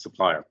 to that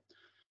supplier.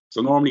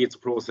 So normally it's a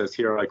process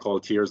here I call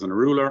tiers on a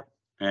ruler,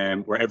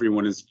 where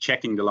everyone is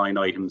checking the line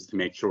items to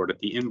make sure that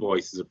the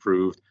invoice is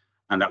approved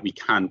and that we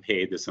can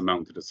pay this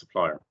amount to the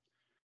supplier.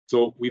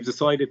 So we've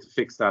decided to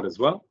fix that as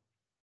well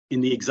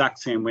in the exact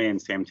same way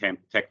and same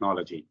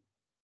technology.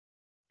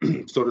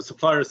 So the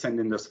suppliers send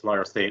in their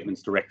supplier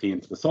statements directly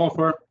into the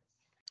software,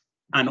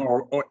 and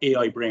our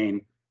AI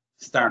brain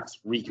starts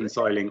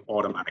reconciling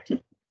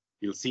automatically.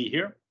 You'll see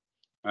here,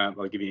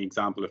 I'll give you an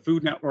example of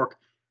Food Network.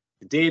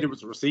 The data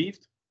was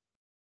received,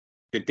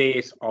 the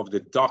date of the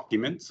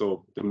document,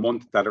 so the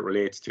month that it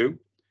relates to,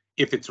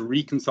 if it's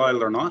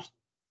reconciled or not,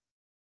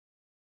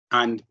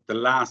 and the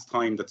last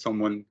time that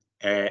someone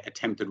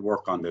attempted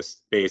work on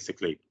this,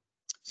 basically.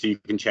 So you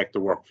can check the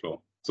workflow.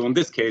 So in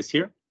this case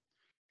here,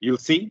 you'll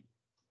see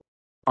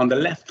on the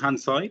left-hand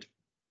side,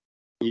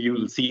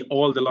 you'll see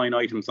all the line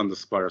items on the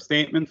supplier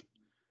statement,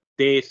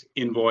 date,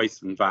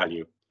 invoice, and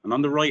value. And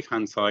on the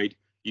right-hand side,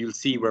 you'll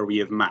see where we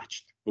have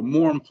matched. But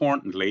more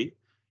importantly,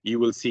 you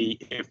will see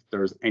if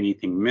there's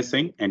anything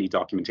missing, any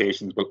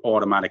documentation will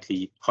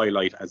automatically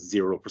highlight as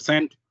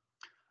 0%.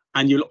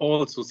 And you'll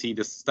also see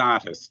the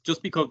status.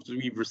 Just because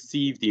we've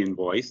received the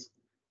invoice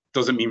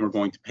doesn't mean we're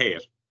going to pay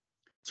it.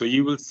 So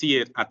you will see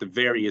it at the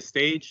various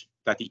stage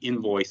that the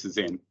invoice is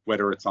in,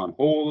 whether it's on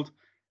hold,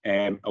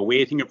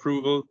 awaiting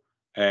approval,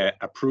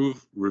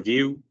 approve,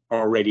 review,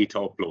 or ready to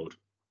upload.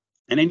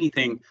 And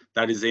anything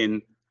that is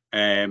in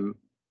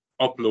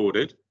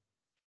uploaded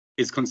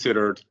is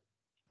considered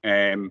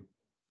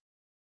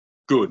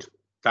good.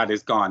 That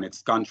is gone.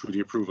 It's gone through the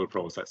approval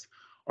process.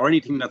 Or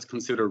anything that's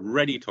considered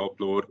ready to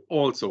upload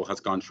also has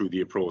gone through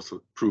the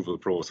approval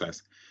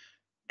process.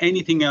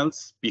 Anything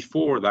else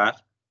before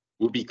that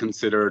will be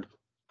considered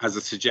as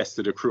a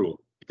suggested accrual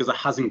because it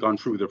hasn't gone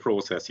through the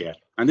process yet.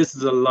 And this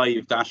is a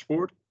live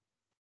dashboard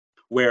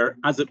where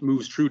as it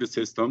moves through the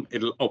system,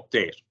 it'll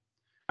update.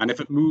 And if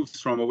it moves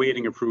from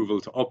awaiting approval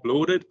to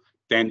uploaded,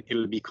 then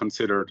it'll be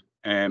considered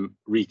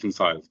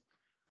reconciled.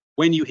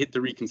 When you hit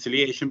the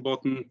reconciliation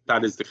button,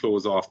 that is the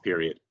close off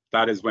period.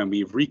 That is when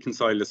we've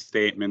reconciled a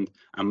statement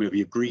and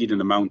we've agreed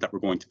an amount that we're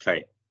going to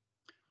pay.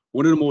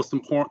 One of the most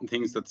important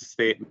things that the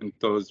statement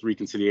does,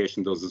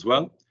 reconciliation does as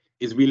well,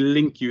 is we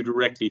link you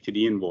directly to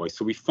the invoice.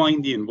 So we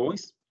find the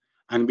invoice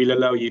and we'll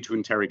allow you to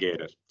interrogate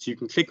it. So you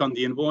can click on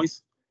the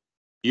invoice,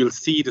 you'll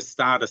see the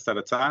status that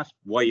it's at,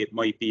 why it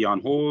might be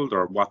on hold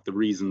or what the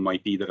reason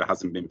might be that it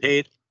hasn't been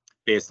paid.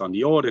 Based on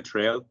the audit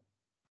trail,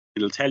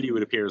 it'll tell you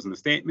it appears in the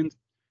statement.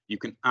 You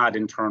can add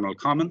internal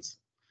comments.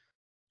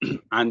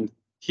 And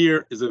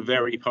here is a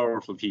very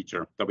powerful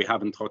feature that we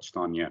haven't touched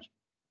on yet.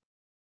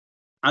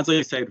 As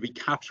I said, we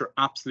capture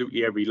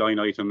absolutely every line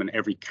item and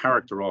every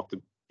character of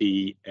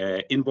the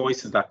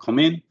invoices that come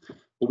in,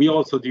 but we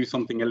also do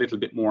something a little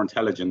bit more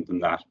intelligent than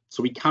that.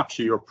 So we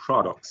capture your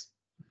products.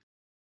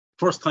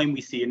 First time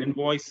we see an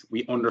invoice,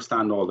 we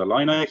understand all the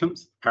line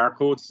items, par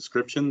codes,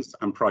 descriptions,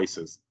 and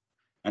prices.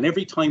 And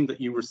every time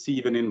that you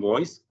receive an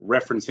invoice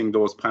referencing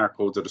those par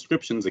codes or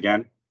descriptions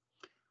again,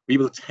 we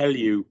will tell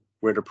you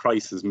where the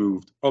price is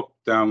moved up,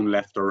 down,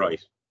 left, or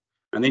right.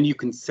 And then you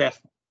can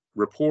set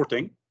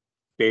reporting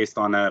based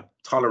on a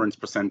tolerance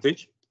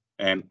percentage.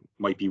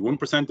 Might be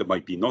 1%, it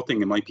might be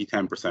nothing, it might be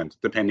 10%,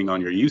 depending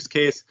on your use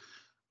case.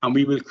 And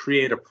we will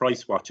create a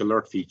price watch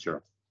alert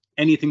feature.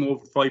 Anything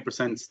over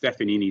 5%,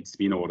 Stephanie needs to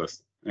be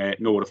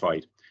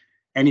notified.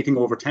 Anything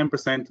over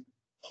 10%,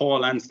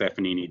 Paul and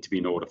Stephanie need to be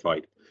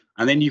notified.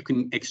 And then you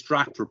can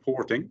extract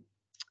reporting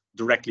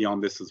directly on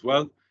this as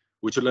well,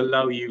 which will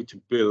allow you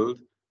to build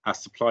a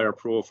supplier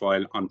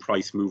profile on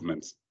price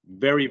movements.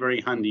 Very,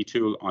 very handy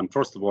tool on,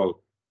 first of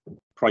all,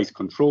 price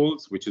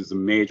controls, which is a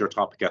major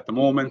topic at the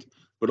moment,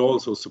 but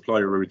also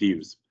supplier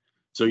reviews.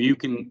 So you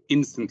can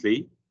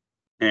instantly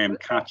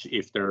catch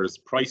if there's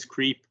price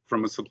creep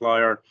from a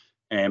supplier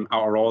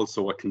or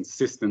also a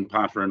consistent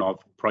pattern of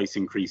price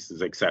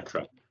increases,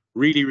 etc.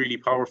 Really, really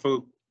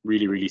powerful,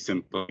 really, really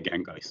simple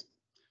again, guys.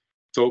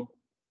 So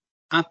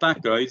at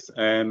that, guys,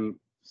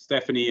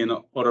 Stephanie and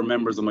other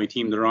members of my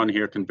team that are on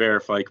here can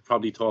verify. I could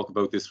probably talk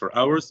about this for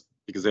hours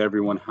because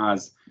everyone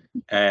has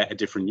a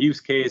different use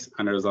case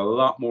and there's a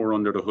lot more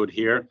under the hood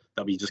here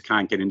that we just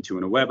can't get into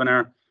in a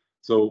webinar.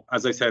 So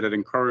as I said, I'd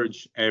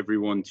encourage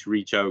everyone to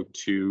reach out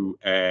to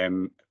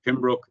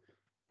Pimbrook,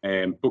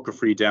 book a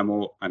free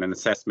demo and an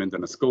assessment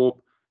and a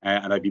scope,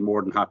 and I'd be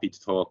more than happy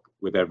to talk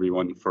with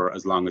everyone for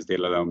as long as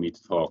they'll allow me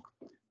to talk.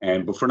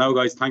 But for now,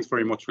 guys, thanks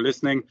very much for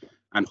listening,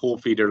 and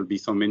hopefully there'll be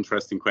some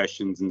interesting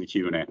questions in the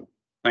Q&A.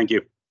 Thank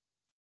you.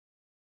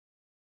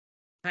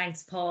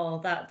 Thanks, Paul.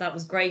 That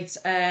was great.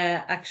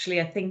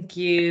 Actually, I think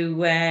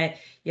you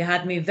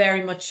had me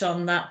very much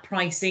on that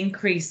price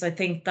increase. I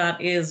think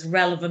that is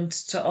relevant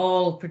to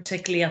all,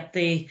 particularly at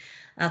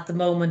the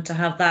moment, to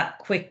have that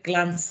quick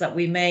glance that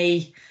we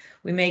may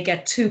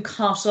get too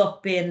caught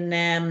up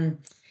in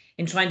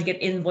trying to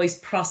get invoice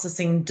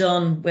processing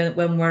done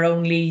when we're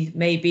only,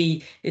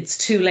 maybe it's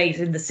too late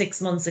in the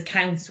 6 months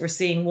accounts. We're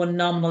seeing one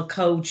nominal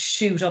code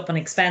shoot up on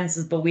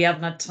expenses, but we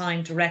haven't had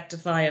time to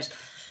rectify it.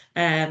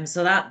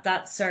 So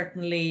that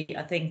certainly,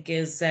 I think,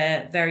 is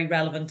very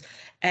relevant.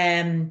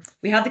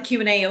 We have the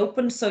Q&A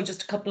open, so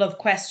just a couple of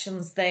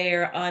questions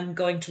there I'm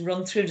going to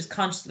run through, just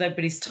conscious of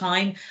everybody's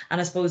time. And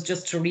I suppose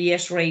just to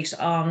reiterate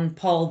on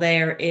Paul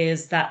there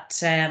is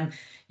that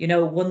you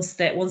know, once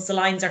the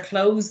lines are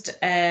closed,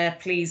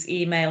 please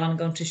email. I'm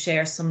going to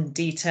share some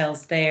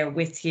details there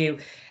with you.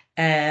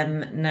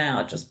 Now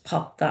I'll just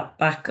pop that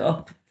back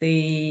up,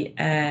 the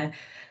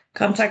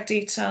contact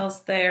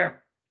details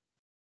there.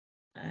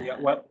 Yeah,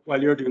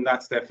 while you're doing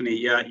that, Stephanie,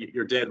 yeah,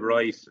 you're dead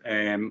right.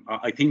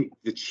 I think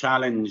the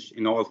challenge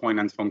in all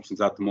finance functions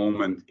at the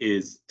moment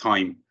is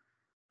time.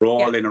 We're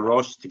all in a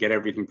rush to get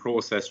everything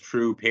processed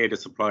through, pay the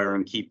supplier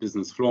and keep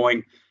business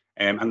flowing.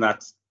 And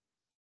that's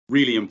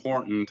really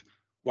important.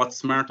 What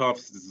Smart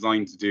Office is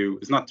designed to do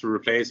is not to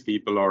replace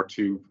people or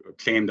to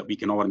claim that we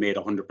can automate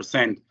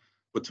 100%,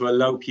 but to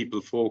allow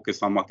people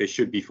focus on what they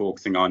should be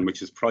focusing on,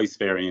 which is price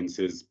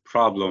variances,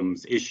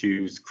 problems,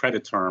 issues,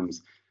 credit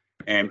terms.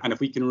 And if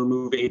we can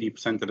remove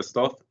 80% of the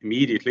stuff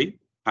immediately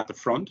at the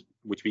front,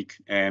 which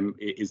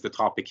is the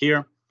topic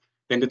here,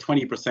 then the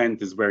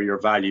 20% is where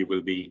your value will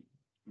be,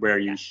 where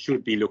you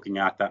should be looking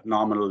at that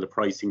nominal, the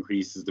price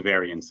increases, the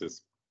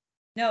variances.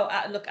 No,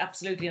 look,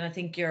 absolutely. And I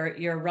think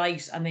you're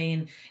right. I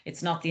mean,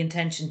 it's not the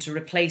intention to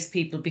replace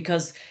people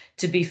because,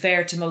 to be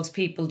fair to most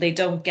people, they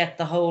don't get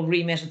the whole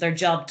remit of their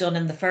job done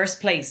in the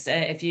first place.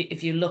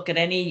 If you look at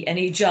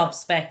any job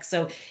spec,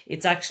 so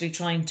it's actually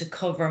trying to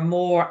cover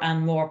more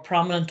and more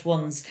prominent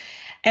ones.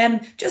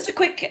 Just a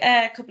quick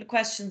couple of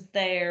questions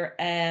there.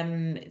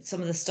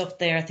 Some of the stuff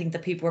there, I think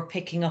that people were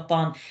picking up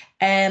on.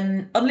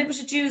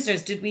 Unlimited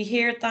users, did we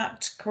hear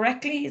that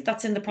correctly?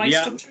 That's in the price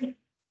structure?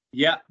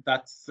 Yeah,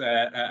 that's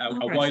a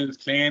Right. wild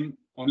claim.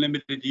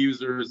 Unlimited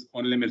users,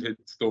 unlimited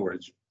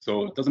storage.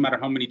 So it doesn't matter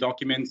how many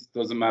documents,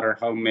 doesn't matter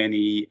how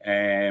many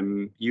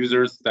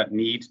users that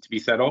need to be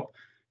set up.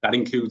 That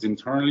includes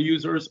internal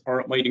users, or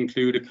it might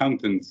include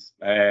accountants,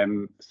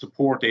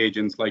 support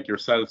agents like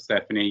yourself,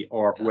 Stephanie,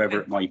 or whoever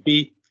it might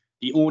be.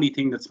 The only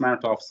thing that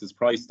Smart Office is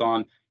priced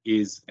on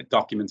is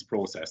documents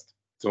processed.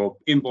 So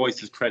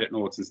invoices, credit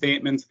notes, and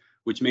statements,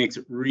 which makes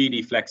it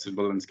really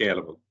flexible and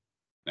scalable.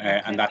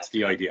 And that's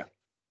the idea.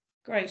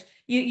 Great.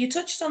 You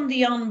touched on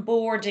the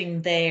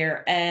onboarding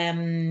there.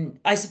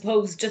 I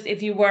suppose just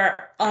if you were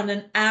on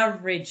an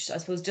average, I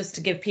suppose just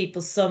to give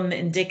people some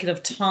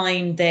indicative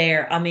time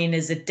there, I mean,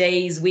 is it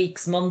days,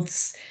 weeks,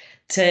 months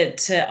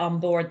to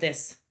onboard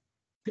this?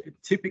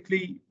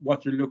 Typically,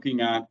 what you're looking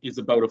at is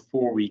about a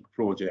 4-week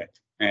project.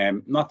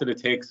 Not that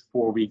it takes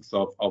 4 weeks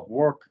of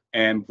work,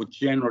 but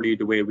generally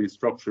the way we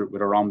structure it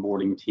with our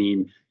onboarding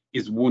team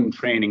is 1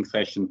 training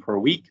session per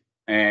week.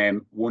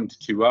 1 to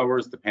 2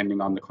 hours,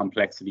 depending on the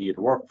complexity of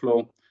the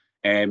workflow.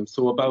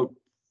 So about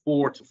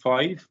 4 to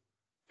 5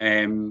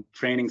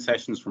 training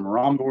sessions from our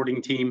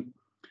onboarding team,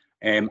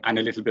 and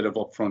a little bit of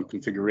upfront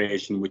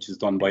configuration, which is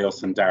done by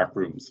us in dark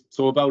rooms.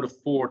 So about a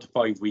 4 to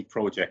 5 week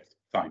project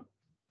time.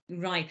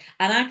 Right.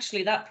 And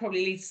actually, that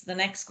probably leads to the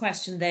next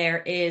question there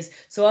is,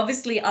 so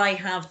obviously I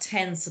have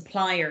 10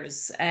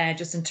 suppliers,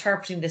 just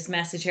interpreting this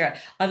message here.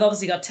 I've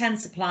obviously got 10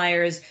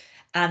 suppliers,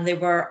 and they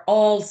were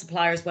all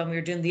suppliers when we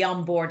were doing the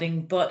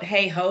onboarding, but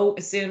hey ho,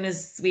 as soon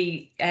as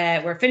we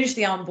were finished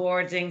the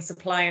onboarding,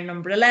 supplier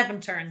number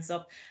 11 turns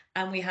up,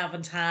 and we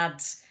haven't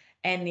had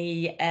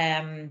any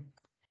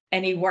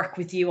work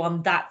with you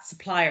on that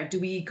supplier. Do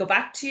we go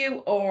back to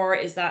you, or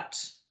is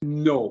that?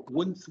 No,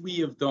 once we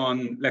have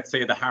done, let's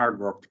say, the hard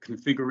work, the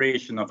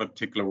configuration of a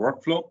particular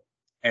workflow,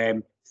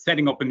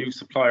 setting up a new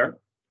supplier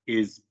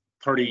is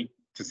 30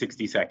 to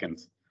 60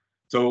 seconds.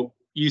 So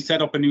you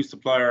set up a new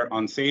supplier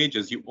on Sage,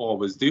 as you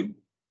always do.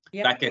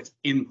 Yep. That gets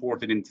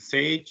imported into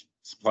Sage,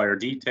 supplier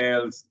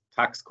details,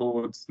 tax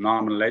codes,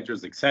 nominal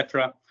ledgers,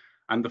 etc.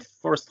 And the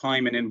first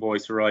time an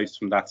invoice arrives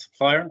from that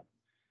supplier,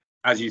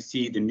 as you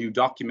see the new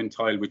document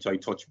tile, which I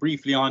touched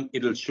briefly on,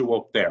 it'll show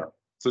up there.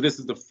 So this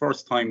is the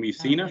first time we've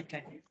seen it.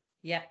 Okay.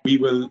 Yeah.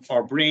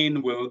 Our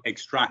brain will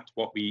extract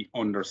what we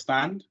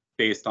understand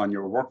based on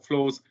your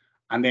workflows.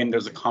 And then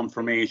there's a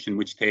confirmation,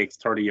 which takes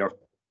 30 or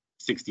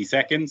 60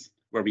 seconds,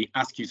 where we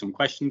ask you some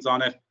questions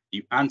on it,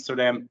 you answer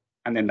them,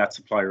 and then that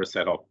supplier is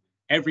set up.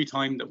 Every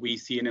time that we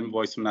see an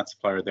invoice from that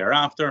supplier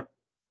thereafter,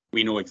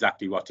 we know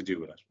exactly what to do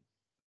with it.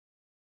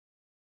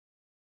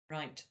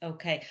 Right.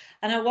 Okay.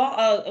 And I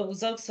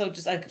was also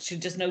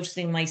just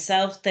noticing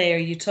myself there,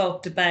 you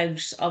talked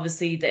about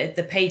obviously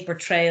the paper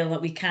trail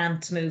that we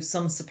can't move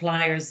some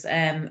suppliers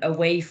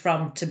away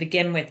from to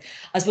begin with.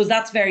 I suppose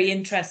that's very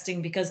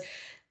interesting, because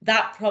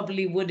that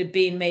probably would have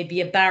been maybe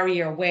a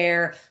barrier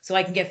where, so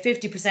I can get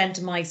 50%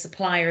 of my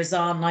suppliers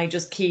on, and I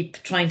just keep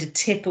trying to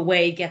tip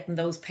away getting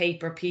those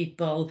paper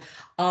people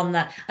on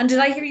that. And did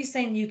I hear you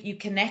saying you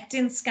connect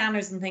in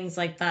scanners and things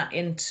like that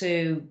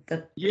into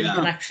that? Yeah. You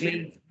can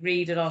actually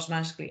read it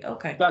automatically?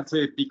 Okay. That's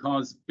it,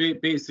 because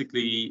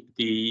basically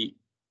the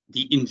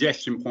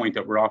ingestion point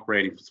that we're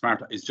operating for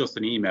Smart is just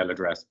an email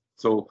address.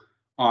 So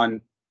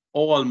on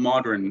all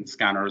modern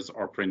scanners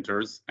or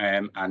printers,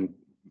 and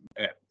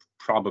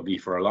probably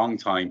for a long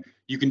time,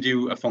 you can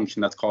do a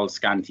function that's called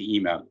scan to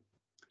email.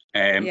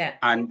 Yeah.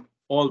 And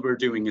all we're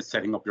doing is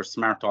setting up your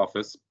Smart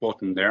Office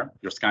button there,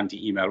 your scan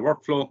to email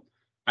workflow,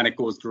 and it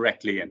goes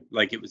directly in,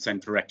 like it was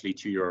sent directly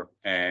to your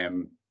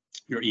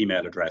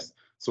email address.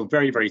 So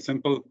very, very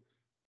simple,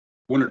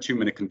 1 or 2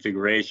 minute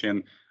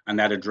configuration, and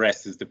that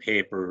addresses the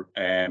paper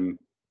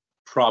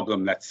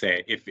problem, let's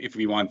say, if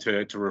we want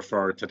to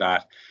refer to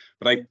that.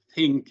 But I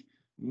think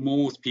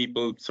most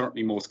people,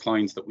 certainly most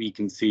clients that we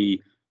can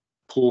see,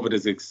 COVID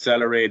has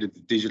accelerated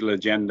the digital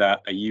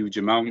agenda a huge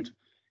amount.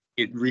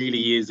 It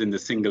really is in the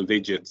single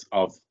digits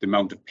of the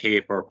amount of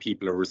paper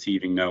people are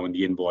receiving now in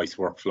the invoice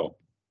workflow.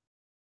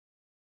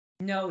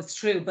 No, it's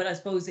true, but I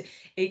suppose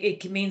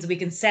it means we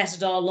can set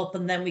it all up,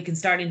 and then we can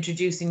start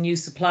introducing new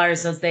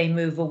suppliers as they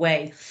move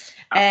away.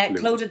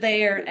 Clodagh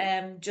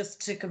there,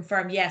 just to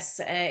confirm, yes,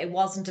 it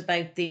wasn't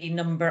about the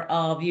number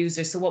of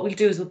users. So what we'll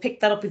do is we'll pick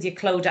that up with you,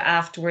 Clodagh,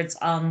 afterwards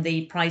on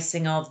the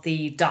pricing of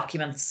the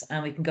documents,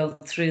 and we can go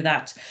through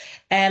that.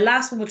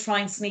 Last one we'll try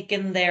and sneak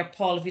in there,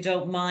 Paul, if you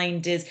don't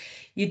mind, is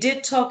you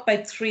did talk about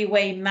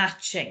 3-way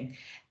matching.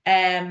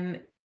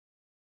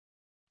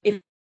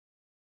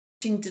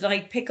 Did I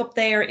pick up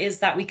there is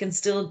that we can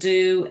still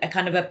do a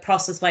kind of a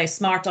process via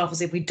Smart Office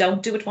if we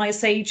don't do it via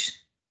Sage?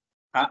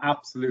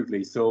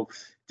 Absolutely. So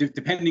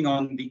depending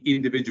on the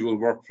individual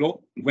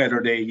workflow,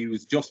 whether they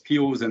use just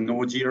POs and no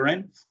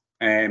GRNs,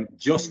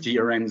 just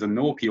GRNs and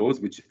no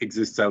POs, which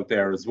exists out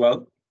there as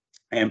well,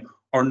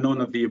 or none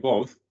of the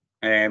above,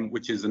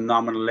 which is a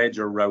nominal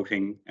ledger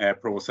routing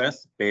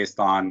process based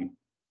on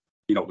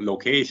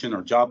location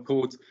or job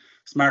codes.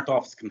 Smart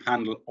Office can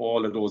handle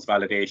all of those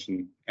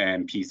validation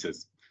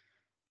pieces.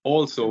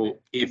 Also,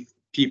 if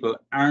people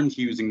aren't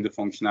using the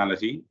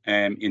functionality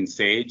in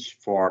Sage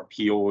for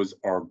POs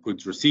or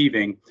goods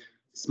receiving,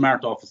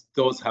 Smart Office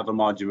does have a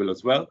module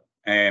as well,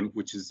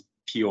 which is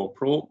PO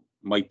Pro.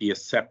 Might be a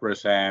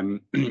separate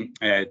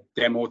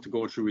demo to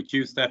go through with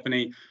you,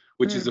 Stephanie,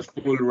 which is a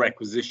full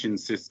requisition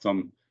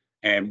system,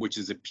 which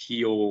is a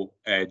PO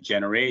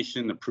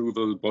generation,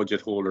 approval, budget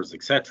holders,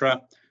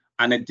 etc.,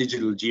 and a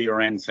digital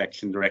GRN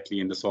section directly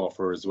in the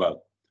software as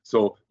well.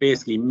 So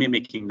basically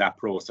mimicking that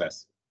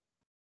process.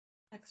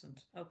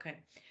 Excellent. Okay.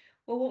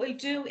 Well, what we'll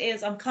do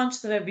is, I'm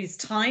conscious of everybody's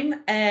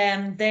time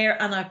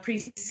there, and I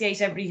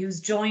appreciate everybody who's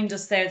joined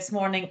us there this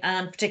morning,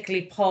 and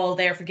particularly Paul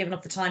there for giving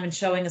up the time and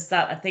showing us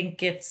that. I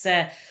think it's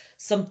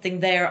something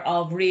there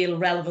of real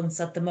relevance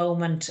at the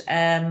moment.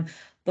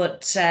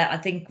 But I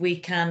think we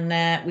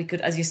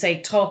could, as you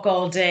say, talk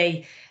all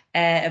day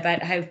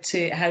about how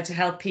to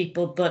help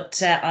people.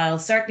 But I'll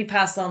certainly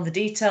pass on the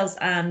details,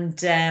 and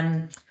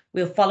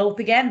we'll follow up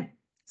again.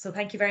 So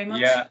thank you very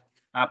much. Yeah.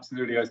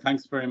 Absolutely, guys.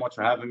 Thanks very much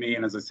for having me.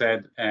 And as I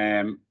said,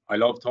 I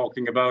love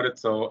talking about it.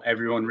 So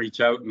everyone reach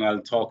out and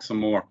I'll talk some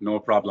more. No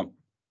problem.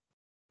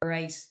 All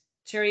right.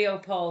 Cheerio,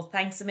 Paul.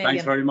 Thanks a million.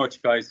 Thanks very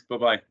much, guys.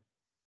 Bye-bye.